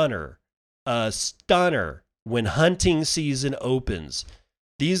stunner when hunting season opens.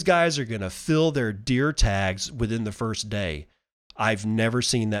 These guys are going to fill their deer tags within the first day. I've never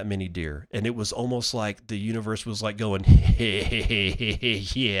seen that many deer. And it was almost like the universe was like going, hey,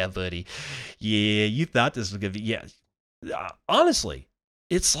 yeah, buddy. Yeah, you thought this was going to be, yeah. Honestly,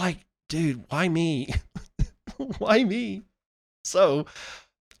 it's like, dude, why me? Why me? So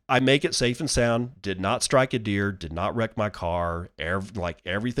I make it safe and sound, did not strike a deer, did not wreck my car.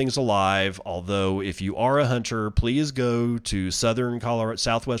 Everything's alive. Although if you are a hunter, please go to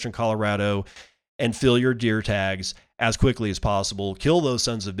southwestern Colorado and fill your deer tags as quickly as possible. Kill those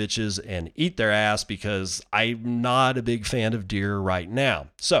sons of bitches and eat their ass, because I'm not a big fan of deer right now.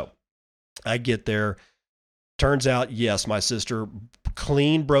 So I get there. Turns out, yes, my sister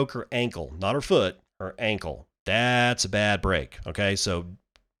clean broke her ankle, not her foot, her ankle. That's a bad break. Okay. So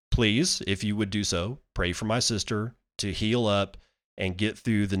please, if you would do so, pray for my sister to heal up and get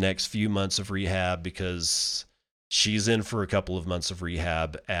through the next few months of rehab, because she's in for a couple of months of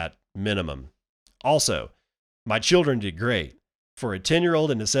rehab at minimum. Also, my children did great. For a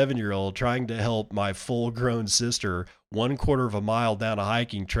 10-year-old and a 7-year-old trying to help my full-grown sister 1/4 of a mile down a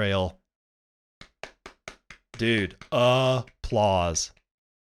hiking trail, dude, applause.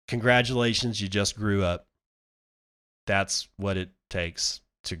 Congratulations, you just grew up. That's what it takes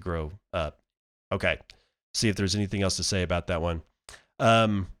to grow up. Okay, see if there's anything else to say about that one.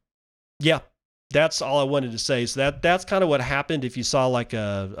 Yeah, that's all I wanted to say. So that's kind of what happened. If you saw like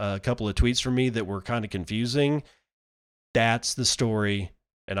a couple of tweets from me that were kind of confusing, that's the story,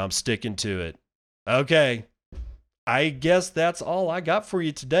 and I'm sticking to it. Okay, I guess that's all I got for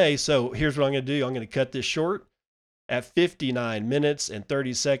you today. So here's what I'm going to do. I'm going to cut this short at 59 minutes and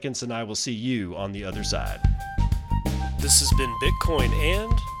 30 seconds, and I will see you on the other side. This has been Bitcoin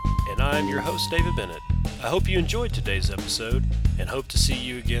and I'm your host, David Bennett. I hope you enjoyed today's episode and hope to see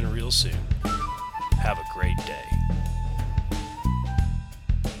you again real soon. Have a great day.